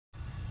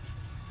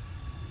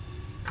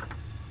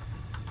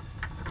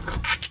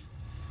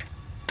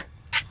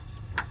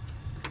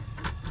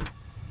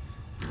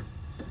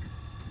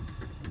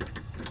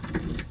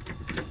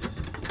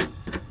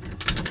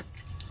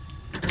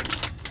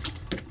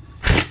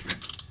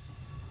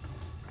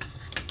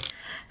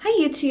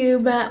Hi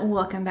YouTube,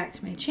 welcome back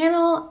to my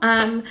channel.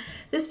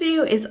 This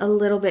video is a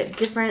little bit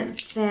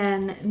different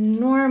than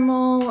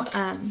normal.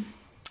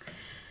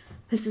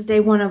 This is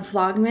day one of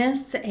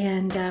Vlogmas,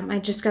 and I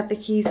just got the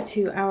keys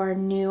to our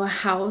new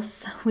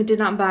house. We did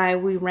not buy,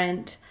 we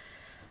rent.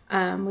 We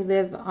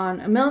live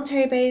on a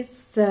military base,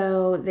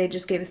 so they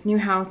just gave us a new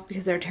house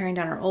because they're tearing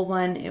down our old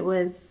one.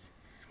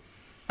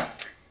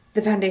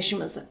 The foundation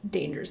was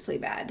dangerously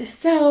bad.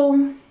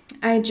 So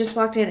I just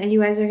walked in and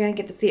you guys are gonna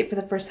get to see it for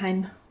the first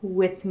time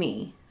with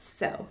me.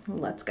 So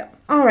let's go.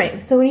 All right,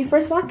 so when you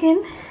first walk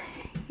in,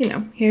 you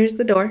know, here's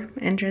the door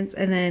entrance,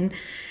 and then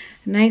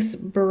nice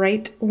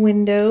bright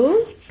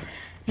windows.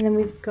 And then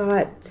we've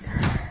got,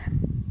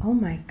 oh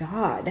my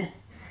God.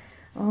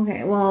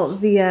 Okay, well,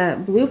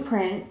 the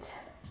blueprint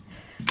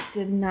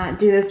did not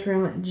do this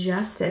room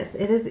justice.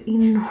 It is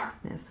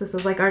enormous. This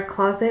is like our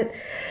closet.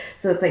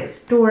 So it's like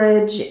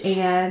storage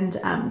and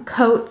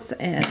coats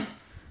and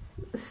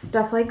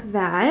stuff like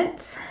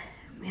that.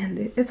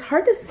 Man, it's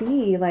hard to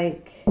see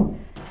like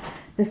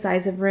the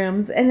size of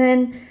rooms. And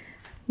then,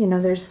 you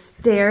know, there's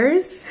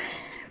stairs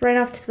right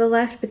off to the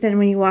left, but then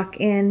when you walk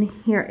in,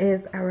 here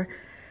is our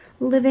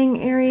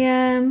living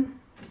area.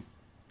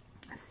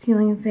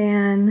 Ceiling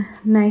fan,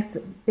 nice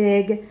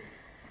big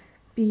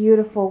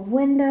beautiful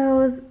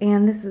windows,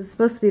 and this is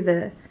supposed to be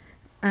the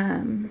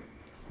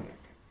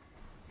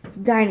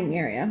dining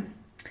area.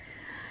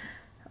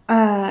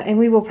 And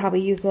we will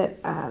probably use it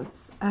as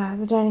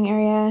the dining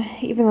area,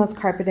 even though it's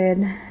carpeted.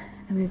 Then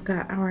we've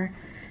got our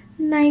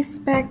nice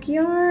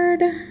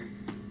backyard.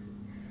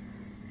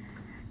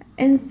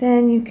 And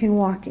then you can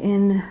walk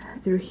in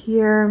through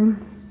here.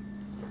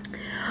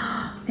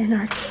 In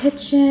our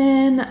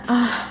kitchen.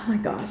 Oh my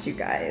gosh, you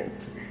guys.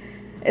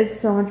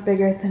 It's so much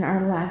bigger than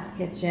our last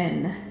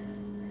kitchen.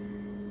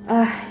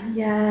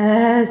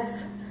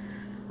 Yes.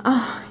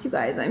 Oh, you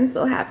guys, I'm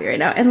so happy right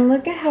now. And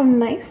look at how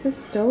nice the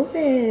stove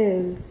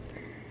is.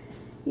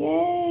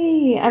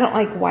 Yay. I don't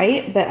like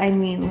white, but I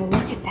mean,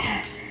 look at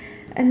that.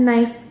 A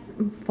nice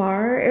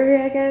bar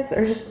area, I guess,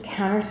 or just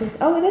counter space.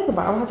 Oh, it is a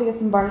bar. We'll have to get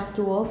some bar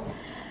stools.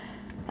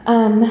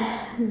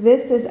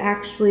 This is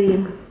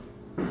actually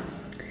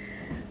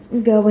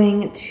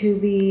going to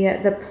be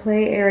the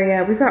play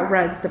area. We've got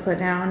rugs to put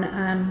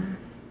down,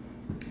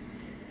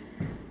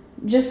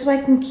 just so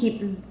I can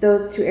keep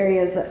those two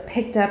areas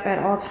picked up at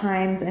all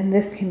times, and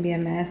this can be a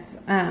mess.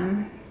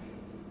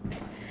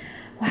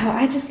 Wow,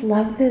 I just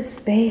love this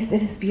space.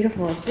 It is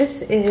beautiful.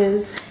 This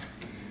is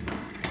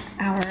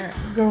our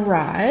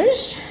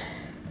garage.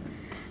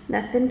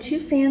 Nothing too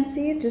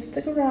fancy, just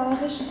a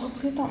garage. Oh,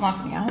 please don't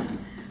lock me out.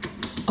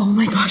 Oh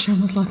my gosh, I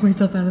almost locked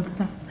myself out of this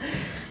house.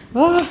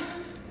 Oh.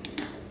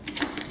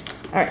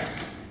 All right.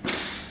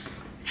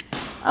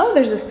 Oh,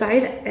 there's a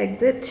side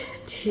exit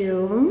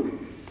too.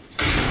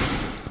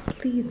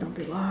 Please don't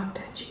be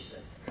locked.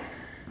 Jesus.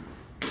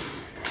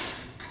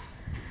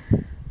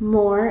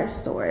 More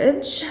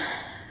storage.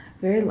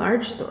 Very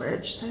large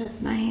storage. That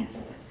is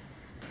nice.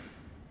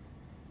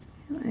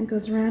 And it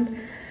goes around.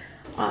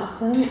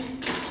 Awesome. I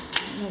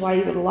don't know why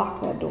you would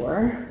lock that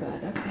door,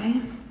 but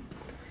okay.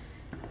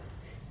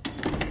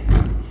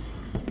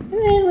 And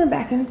then we're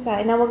back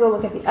inside. Now we'll go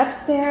look at the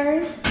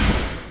upstairs.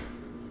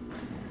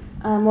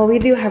 Well, we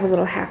do have a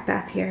little half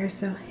bath here,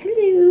 so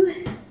hello.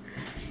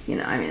 You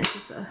know, I mean, it's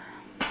just a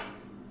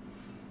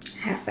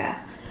half bath.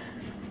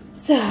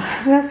 So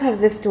we also have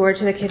this door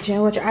to the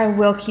kitchen, which I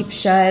will keep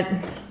shut.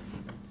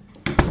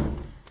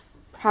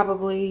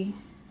 Probably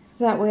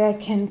that way I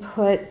can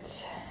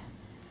put,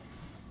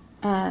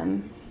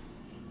 oh,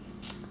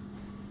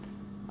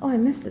 I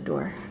missed the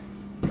door.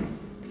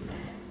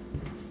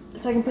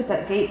 So I can put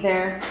that gate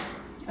there.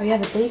 Oh yeah,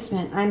 the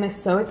basement. I'm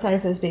so excited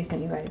for this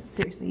basement, you guys.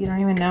 Seriously, you don't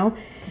even know.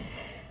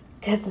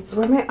 Because that's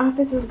where my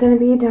office is going to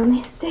be, down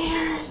these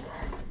stairs.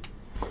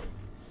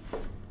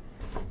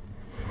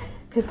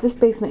 Because this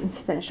basement is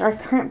finished. Our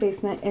current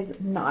basement is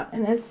not.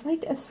 And it's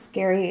like a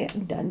scary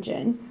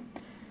dungeon.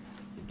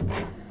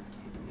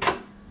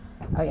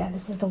 Oh yeah,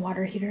 this is the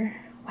water heater.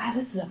 Wow,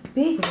 this is a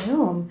big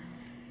room.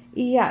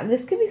 Yeah,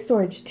 this could be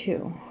storage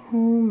too. Oh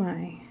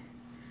my.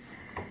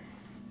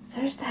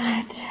 There's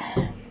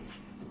that.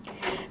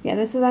 Yeah,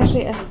 this is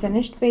actually a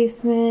finished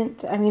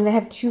basement. I mean, they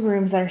have two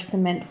rooms that are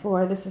cement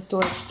floor. This is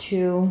storage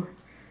too.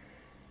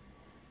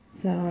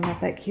 So, not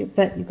that cute.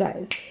 But you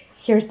guys,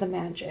 here's the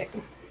magic.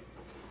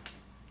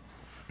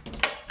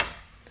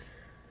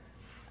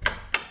 I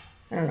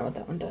don't know what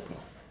that one does.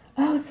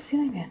 Oh, it's a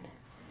ceiling fan.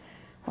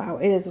 Wow,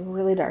 it is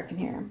really dark in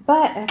here.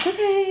 But that's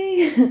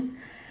okay.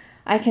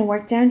 I can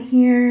work down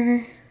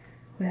here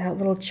without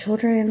little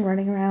children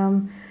running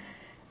around.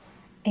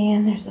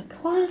 And there's a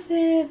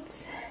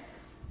closet.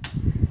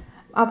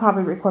 I'll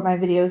probably record my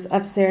videos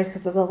upstairs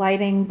because of the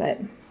lighting, but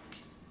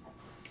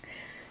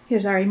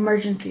here's our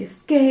emergency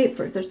escape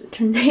for if there's a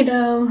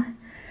tornado.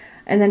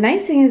 And the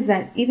nice thing is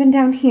that even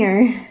down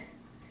here,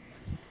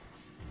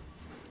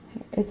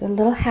 it's a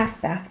little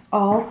half bath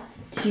all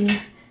to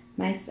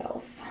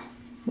myself.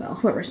 Well,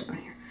 whoever's down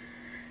here.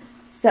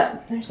 So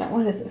there's that.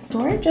 What is this?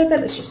 Storage? I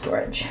bet it's just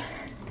storage.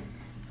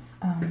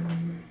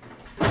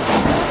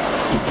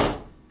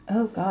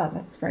 Oh God,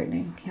 that's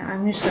frightening. Yeah,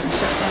 I'm just gonna shut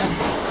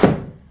that.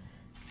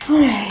 All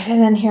right, and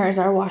then here is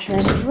our washer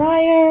and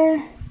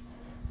dryer.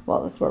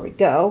 Well, that's where we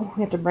go.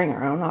 We have to bring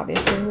our own,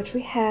 obviously, which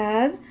we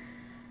have.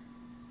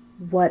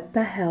 What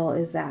the hell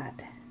is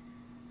that?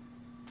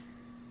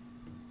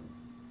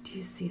 Do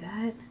you see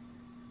that?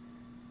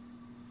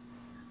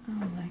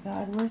 Oh my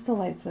God, where's the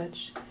light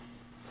switch?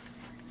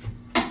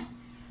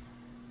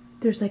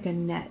 There's like a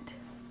net.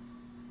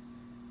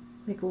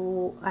 Like,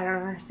 I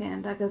don't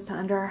understand. That goes to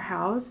under our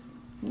house.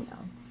 No.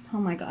 Oh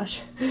my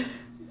gosh.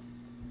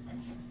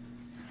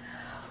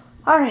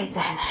 All right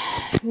then.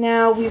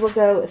 Now we will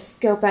go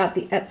scope out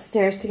the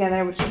upstairs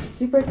together, which is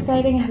super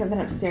exciting. I haven't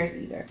been upstairs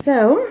either.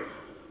 So,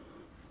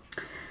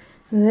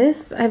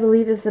 this I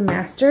believe is the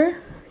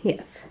master.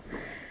 Yes.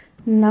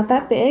 Not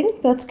that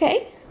big, but that's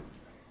okay.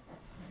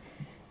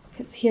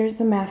 Because here's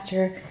the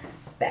master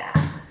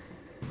bath.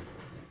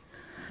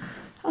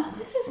 Oh,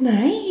 this is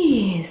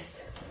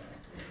nice.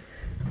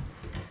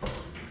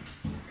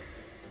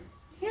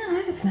 Yeah,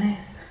 that is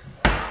nice.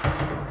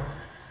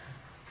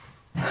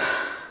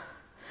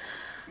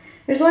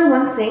 There's only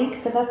one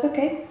sink, but that's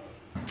okay.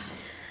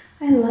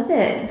 I love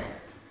it.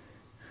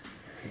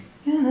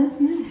 Yeah,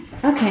 that's nice.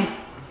 Okay.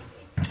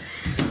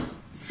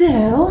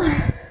 So,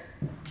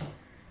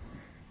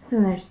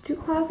 then there's 2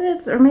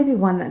 closets, or maybe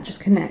one that just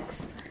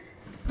connects.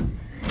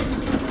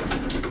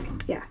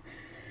 Yeah.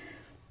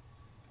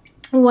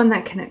 One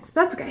that connects.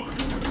 That's okay.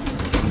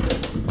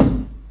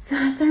 So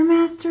that's our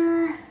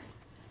master.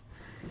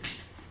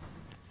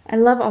 I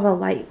love all the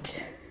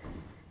light.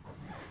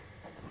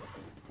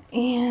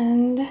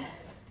 And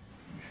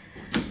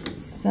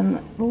some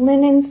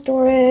linen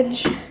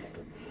storage.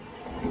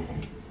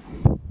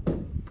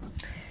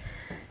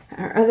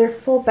 Our other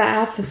full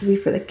bath. This will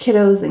be for the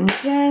kiddos and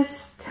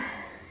guests.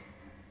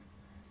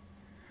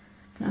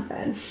 Not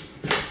bad.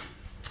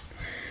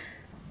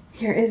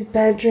 Here is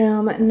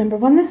bedroom number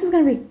 1. This is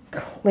going to be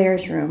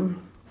Claire's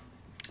room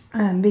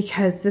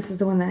because this is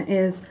the one that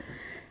is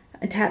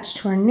attached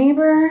to our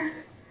neighbor.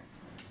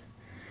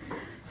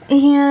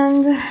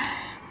 And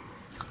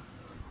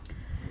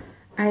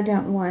I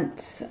don't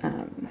want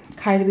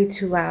Kai to be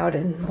too loud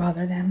and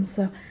bother them.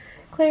 So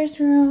Claire's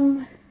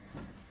room,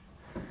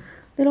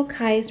 little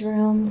Kai's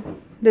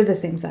room. They're the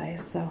same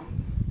size, so.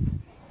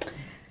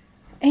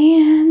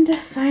 And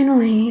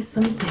finally,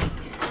 something.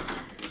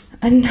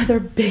 Another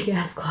big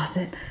ass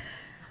closet.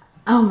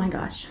 Oh my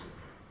gosh.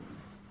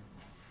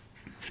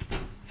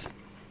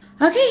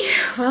 Okay,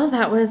 well,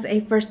 that was a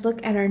first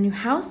look at our new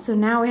house. So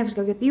now we have to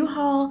go get the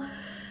U-Haul,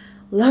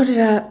 load it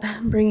up,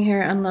 bring it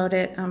here, unload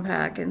it,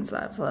 unpack and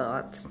stuff.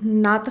 Well, it's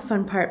not the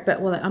fun part, but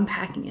well, the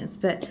unpacking is,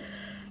 but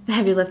the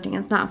heavy lifting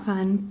is not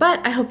fun.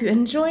 But I hope you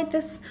enjoyed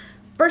this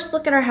first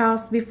look at our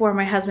house before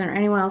my husband or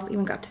anyone else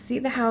even got to see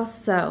the house.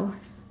 So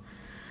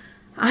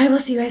I will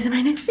see you guys in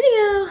my next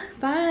video.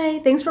 Bye.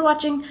 Thanks for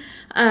watching.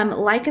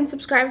 Like and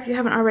subscribe if you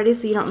haven't already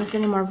so you don't miss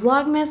any more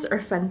Vlogmas or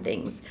fun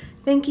things.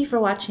 Thank you for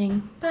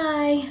watching.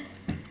 Bye.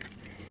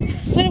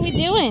 What are we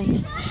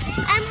doing?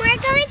 We're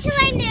going to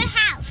our new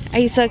house. Are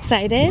you so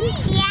excited?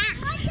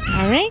 Yeah.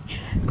 All right.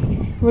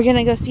 We're going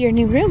to go see your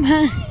new room,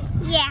 huh?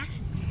 Yeah.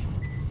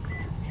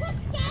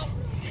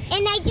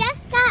 And I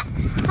just got,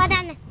 hold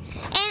on. And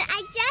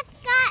I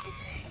just got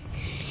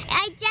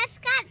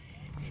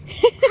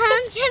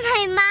home to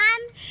my mom,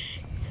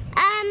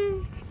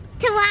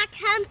 to walk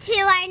home to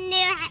our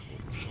new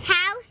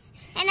house.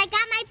 And I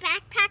got my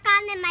backpack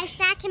on and my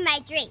snack and my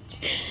drink.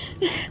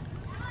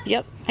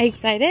 Yep. Are you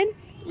excited?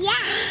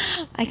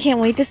 Yeah. I can't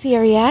wait to see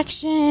your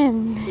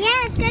reaction.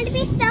 Yeah, it's going to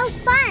be so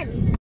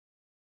fun.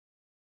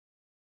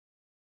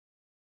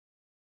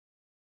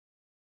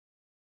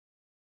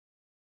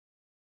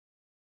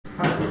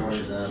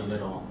 The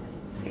middle.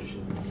 Let's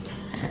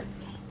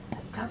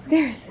go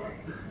upstairs. Is this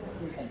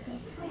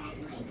where I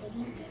play video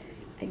games?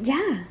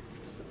 Yeah.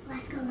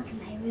 Let's go look in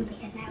my room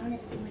because I want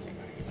to see what it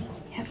looks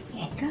like. Yep.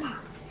 There's Let's go. a box.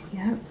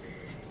 Yep.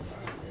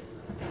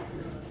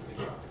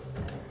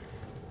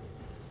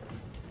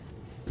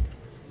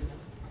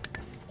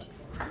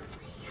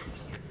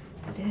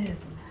 It is.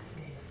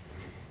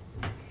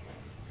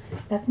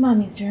 That's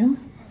Mommy's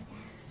room.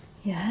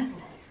 Yep.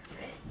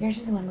 Yours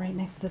is the one right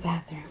next to the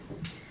bathroom.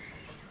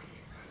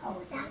 Oh,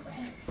 that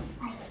way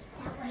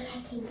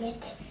I can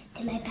get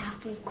to my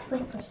bathroom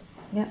quickly.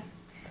 Yep.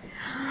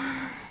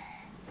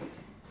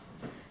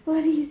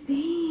 What do you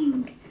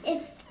think?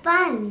 It's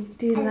fun.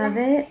 Do you love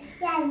it?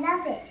 Yeah, I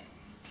love it.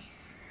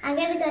 I'm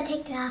gonna go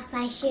take off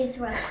my shoes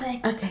real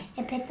quick. Okay.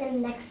 And put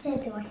them next to the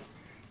door.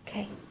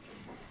 Okay.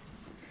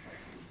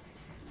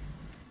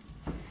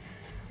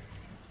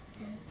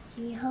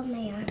 Can you hold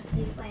my arm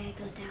please while I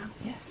go down?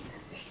 Yes.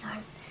 This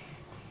arm.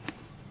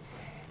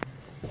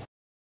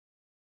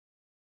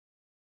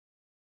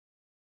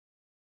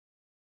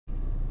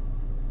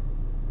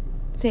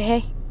 Say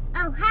hey.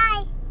 Oh,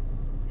 hi.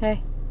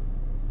 Hey.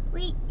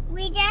 We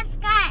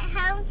just got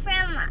home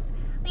from,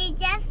 we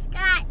just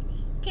got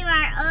to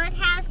our old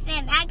house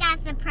and I got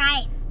a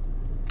surprise.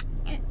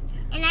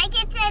 And I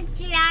get to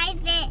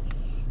drive it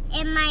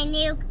in my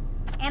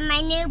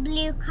new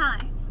blue car.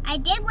 I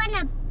did want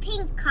a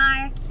pink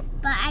car,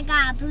 but I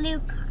got a blue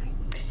car.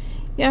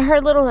 Yeah,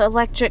 her little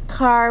electric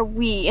car,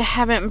 we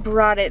haven't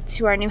brought it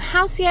to our new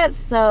house yet,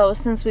 so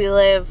since we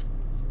live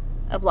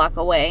a block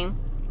away,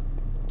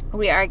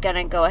 we are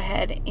gonna go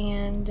ahead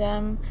and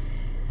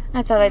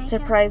I thought I'd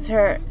surprise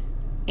her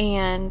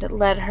and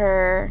let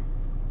her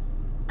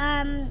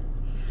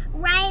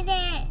ride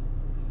it.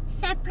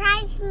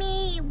 Surprise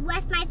me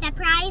with my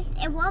surprise.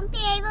 It won't be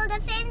able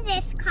to fit in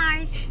this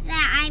car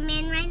that I'm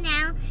in right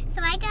now,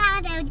 so I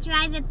gotta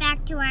drive it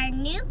back to our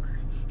new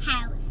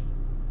house.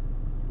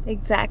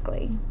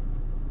 Exactly.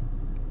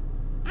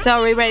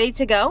 So are we ready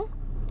to go?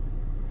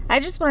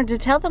 I just wanted to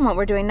tell them what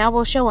we're doing. Now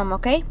we'll show them,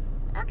 okay?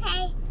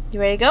 Okay. You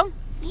ready to go?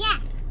 Yeah.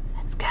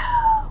 Let's go.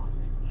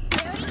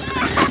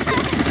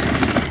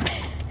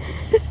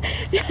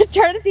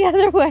 Turn it the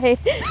other way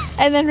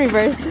and then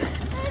reverse.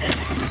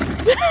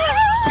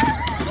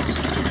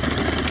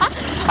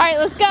 All right,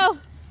 let's go.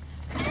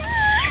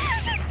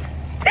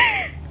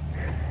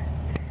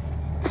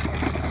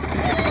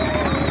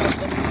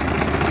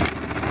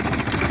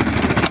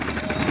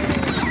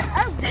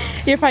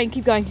 You're fine,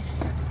 keep going.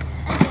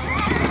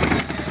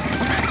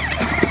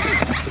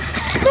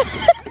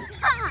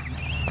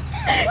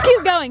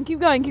 Keep going, keep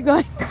going, keep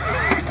going.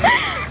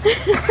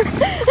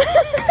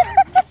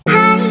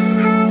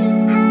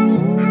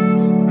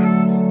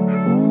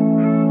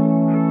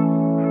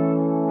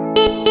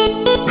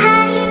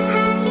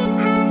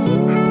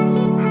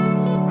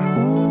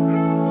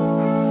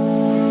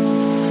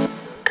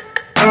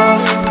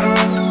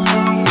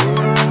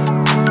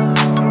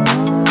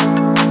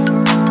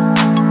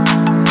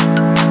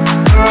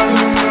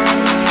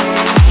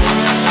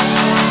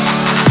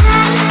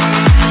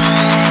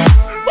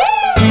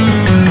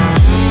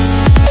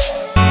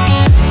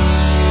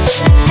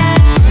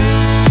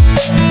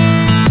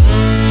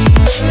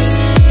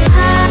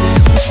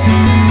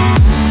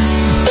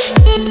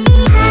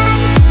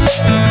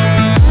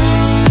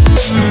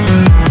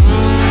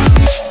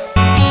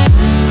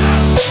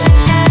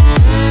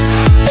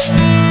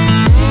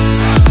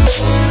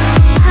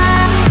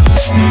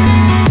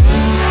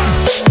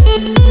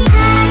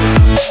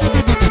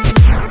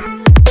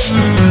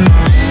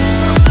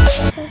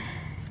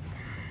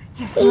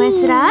 You want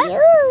to sit up?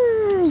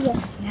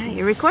 Yeah,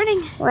 you're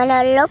recording.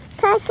 Wanna look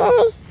at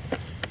it?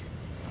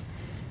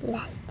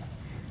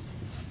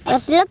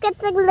 Let's look at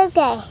the look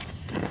at.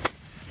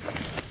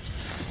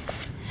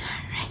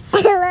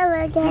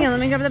 Alright. Hang on, let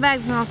me grab the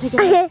bags and I'll take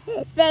it.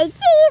 Say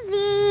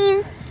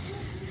cheesies.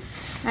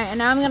 Alright, and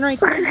now I'm going to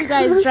record you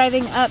guys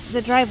driving up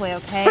the driveway,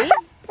 okay?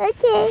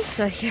 Okay.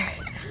 So here.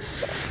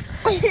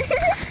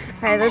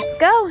 Alright, let's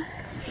go.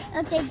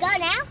 Okay, go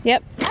now?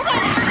 Yep.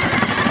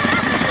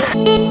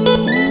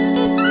 Okay.